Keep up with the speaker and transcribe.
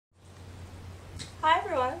Hi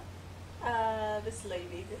everyone, this is Lady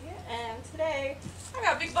Beava here, and today I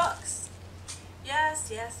got a big box.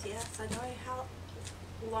 Yes, I know how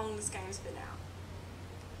long this game's been out.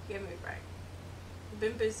 Give me a break. I've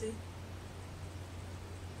been busy,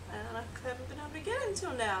 and I haven't been able to get it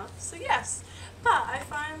until now. So yes, but I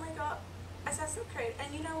finally got Assassin's Creed,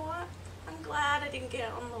 and you know what? I'm glad I didn't get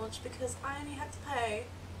it on launch because I only had to pay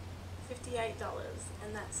 $58,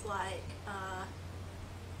 and that's like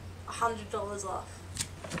 $100 off.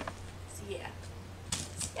 So yeah.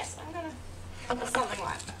 Yes, I'm gonna something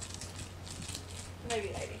like that. Maybe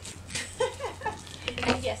 80.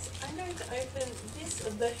 And yes, I'm going to open this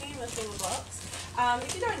behemoth of a box.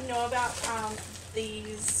 If you don't know about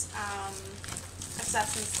these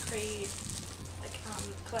Assassin's Creed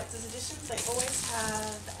collector's editions, they always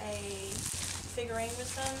have a figurine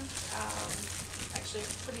with them. Actually a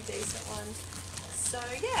pretty decent one. So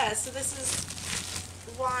yeah, so this is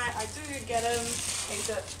why I do get them,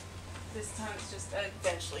 except this time it's just I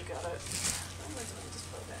eventually got it.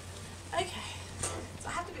 Just put it there. Okay, so I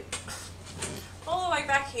have to be all the way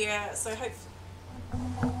back here, so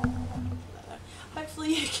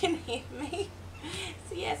hopefully you can hear me.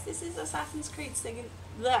 So yes, this is Assassin's Creed Syndicate.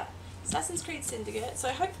 So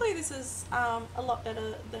hopefully this is a lot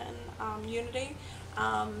better than Unity.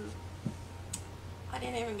 I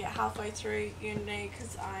didn't even get halfway through Unity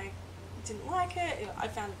because I didn't like it. I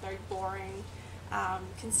found it very boring,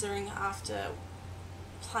 considering after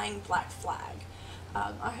playing Black Flag.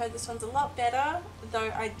 I heard this one's a lot better,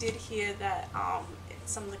 though I did hear that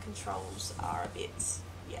some of the controls are a bit,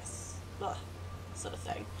 ugh, sort of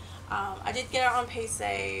thing. I did get it on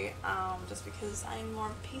PC just because I'm more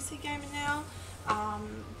of a PC gamer now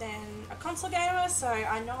than a console gamer, so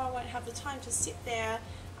I know I won't have the time to sit there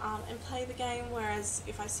and play the game, whereas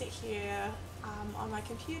if I sit here on my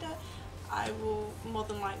computer, I will more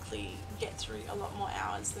than likely get through a lot more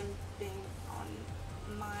hours than being on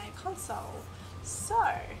my console. So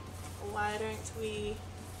why don't we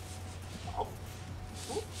open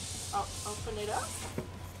it up?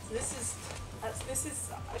 So this is I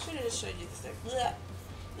should have just showed you this thing. Blech.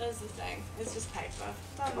 There's the thing. It's just paper.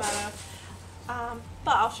 Doesn't matter.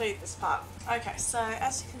 But I'll show you this part. Okay, so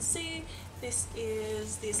as you can see, this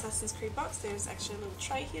is the Assassin's Creed box. There's actually a little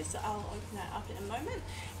tray here, so I'll open that up in a moment.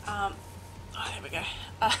 Oh, there we go.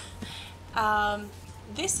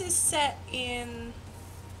 This is set in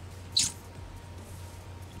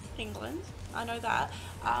England, I know that.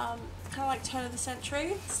 Kind of like turn of the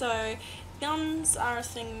century. So guns are a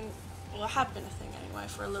thing, well, have been a thing anyway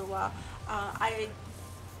for a little while. I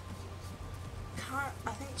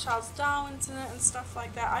think Charles Darwin's in it and stuff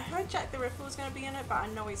like that. I heard Jack the Ripper was going to be in it, but I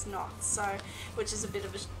know he's not, so, which is a bit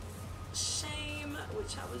of a shame,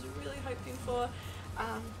 which I was really hoping for.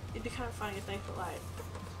 It'd be kind of funny if they put like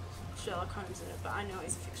Sherlock Holmes in it, but I know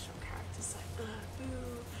he's a fictional character, so boo.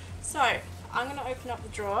 So I'm going to open up the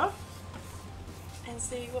drawer and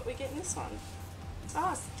see what we get in this one.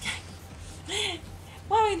 Oh, it's the game.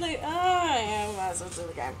 Why we leave? Oh yeah, we might as well do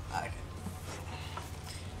the game. Okay.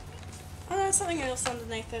 Oh, there's something else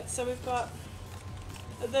underneath it. So we've got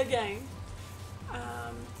the game.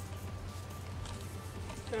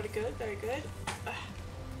 Very good, very good.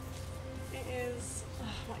 It is, oh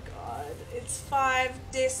my god, it's 5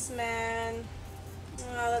 discs, man.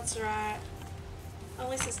 Oh, that's right. At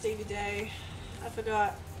least it's DVD. I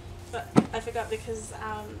forgot. But I forgot because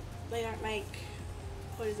they don't make,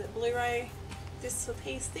 what is it, Blu-ray discs for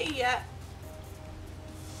PC yet.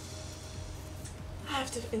 I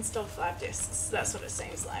have to install 5 discs. That's what it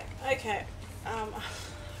seems like. Okay.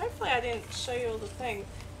 Hopefully I didn't show you all the thing,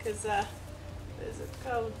 because there's a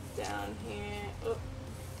code down here. Oh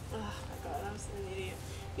my god, I'm such an idiot.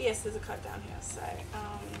 But yes, there's a code down here, so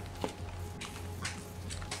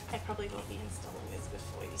I probably will be installing this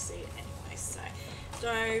before you see it anyway, so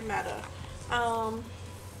don't matter.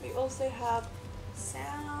 We also have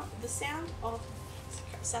the sound of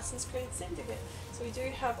Assassin's Creed Syndicate. So we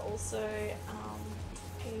do have also a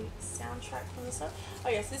soundtrack from the song. Oh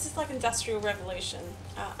yes, this is like Industrial Revolution.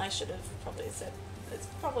 I should have probably said there's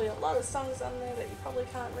probably a lot of songs on there that you probably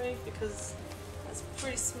can't read because it's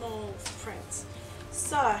pretty small print.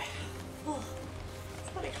 So, it's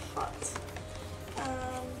pretty hot.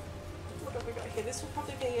 What have we got here? This will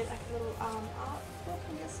probably be like a little art book,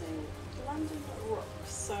 I'm guessing. London Rock.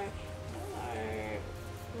 So, I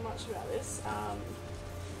don't know much about this.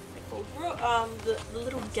 They're called Rook. The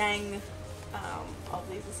little gang of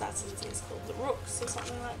these assassins is called the Rooks or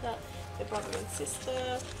something like that. They're brother and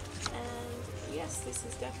sister. And yes, this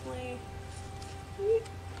is definitely.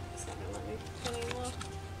 It's not going to let me put any more.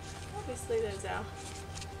 Obviously, there's our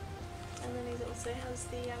And then he also has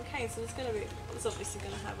the cane, so it's obviously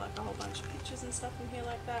going to have like a whole bunch of pictures and stuff in here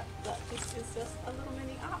like that, but this is just a little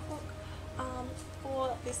mini art book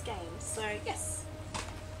for this game. So yes,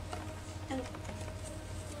 and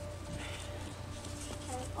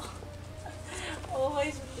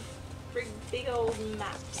always with the big old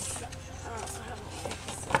maps.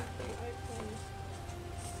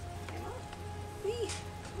 We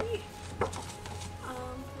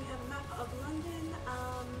have a map of London,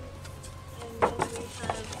 and then we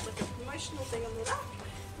have like a promotional thing on the back,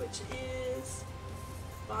 which is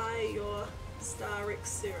buy your Starrick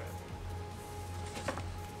syrup.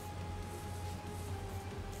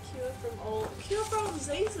 Cure from all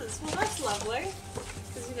diseases. Well, that's lovely,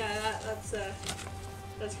 because you know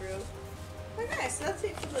that's real. Okay, so that's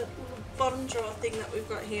it for the little bottom drawer thing that we've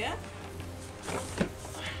got here.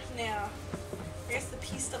 Now, I guess the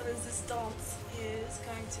piece de resistance is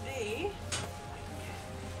going to be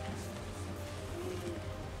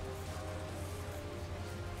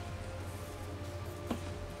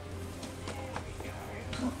there we go.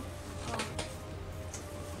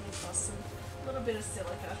 A little bit of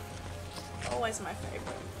silica. Always my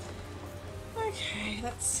favourite. Okay,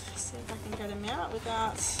 let's see if I can get him out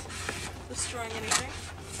without destroying anything.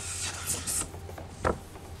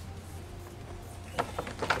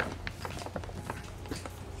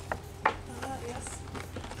 Yes.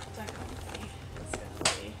 Don't know. It's going to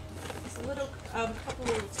be there's a little, couple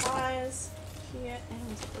little tires here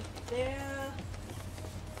and there.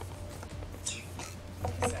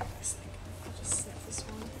 I'll just snip this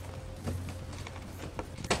one.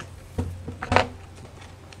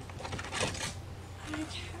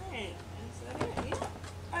 Okay, is that it?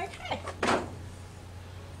 Yeah. Okay.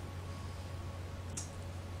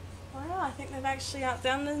 Wow, I think they've actually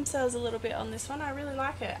outdone themselves a little bit on this one. I really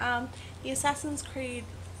like it. The Assassin's Creed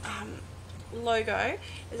logo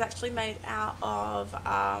is actually made out of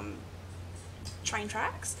train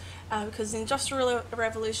tracks, because the Industrial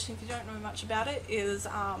Revolution, if you don't know much about it,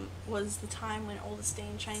 was the time when all the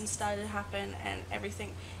steam trains started to happen and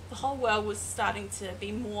everything, the whole world was starting to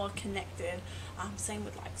be more connected. Same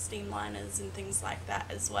with like steamliners and things like that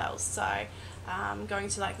as well. So going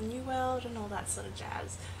to like the New World and all that sort of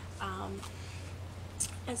jazz.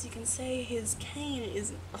 As you can see, his cane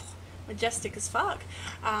is majestic as fuck.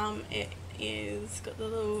 It is got the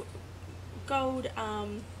little gold,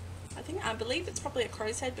 I believe it's probably a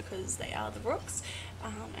crow's head because they are the rooks,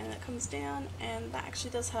 and it comes down, and that actually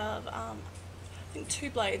does have I think two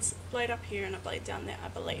blades, a blade up here and a blade down there, I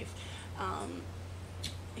believe.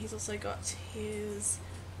 He's also got his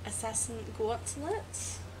assassin gauntlet.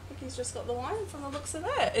 I think he's just got the one from the looks of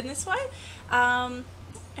it in this way.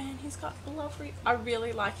 And he's got a lovely, I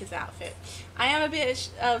really like his outfit. I am a bit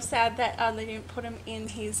sad that they didn't put him in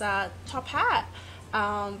his top hat,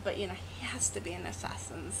 but you know, he has to be an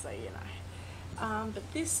assassin, so you know.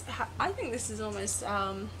 But this, I think this is almost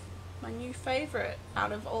my new favourite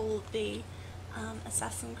out of all the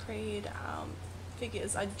Assassin's Creed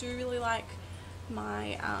figures. I do really like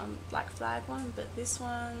my Black Flag one, but this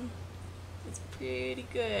one is pretty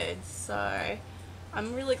good, so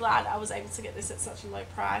I'm really glad I was able to get this at such a low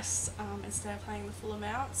price instead of paying the full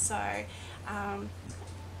amount. So yeah,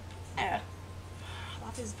 I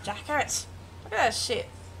love his jacket. Look at that shit.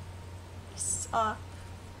 Oh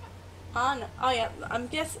yeah, I'm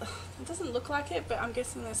guessing it doesn't look like it, but I'm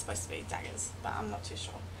guessing they're supposed to be daggers, but I'm not too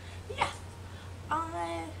sure. Yeah,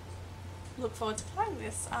 I look forward to playing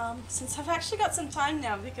this since I've actually got some time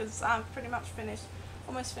now, because I'm pretty much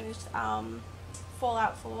almost finished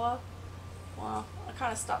Fallout 4. Well, I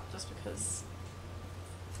kind of stopped just because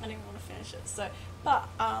I didn't want to finish it. So, but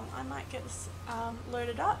I might get this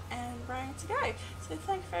loaded up and ready to go. So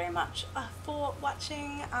thank you very much for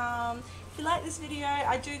watching. If you like this video,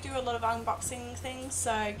 I do a lot of unboxing things,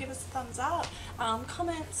 so give us a thumbs up.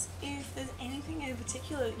 Comments if there's anything in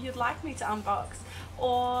particular you'd like me to unbox,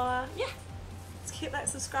 or yeah, let's hit that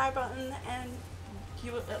subscribe button and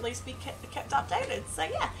you will at least be kept updated. So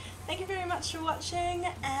yeah, thank you very much for watching,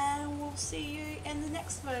 and we'll see you in the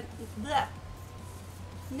next Nerd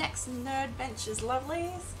Ventures,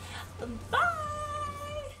 lovelies. Bye!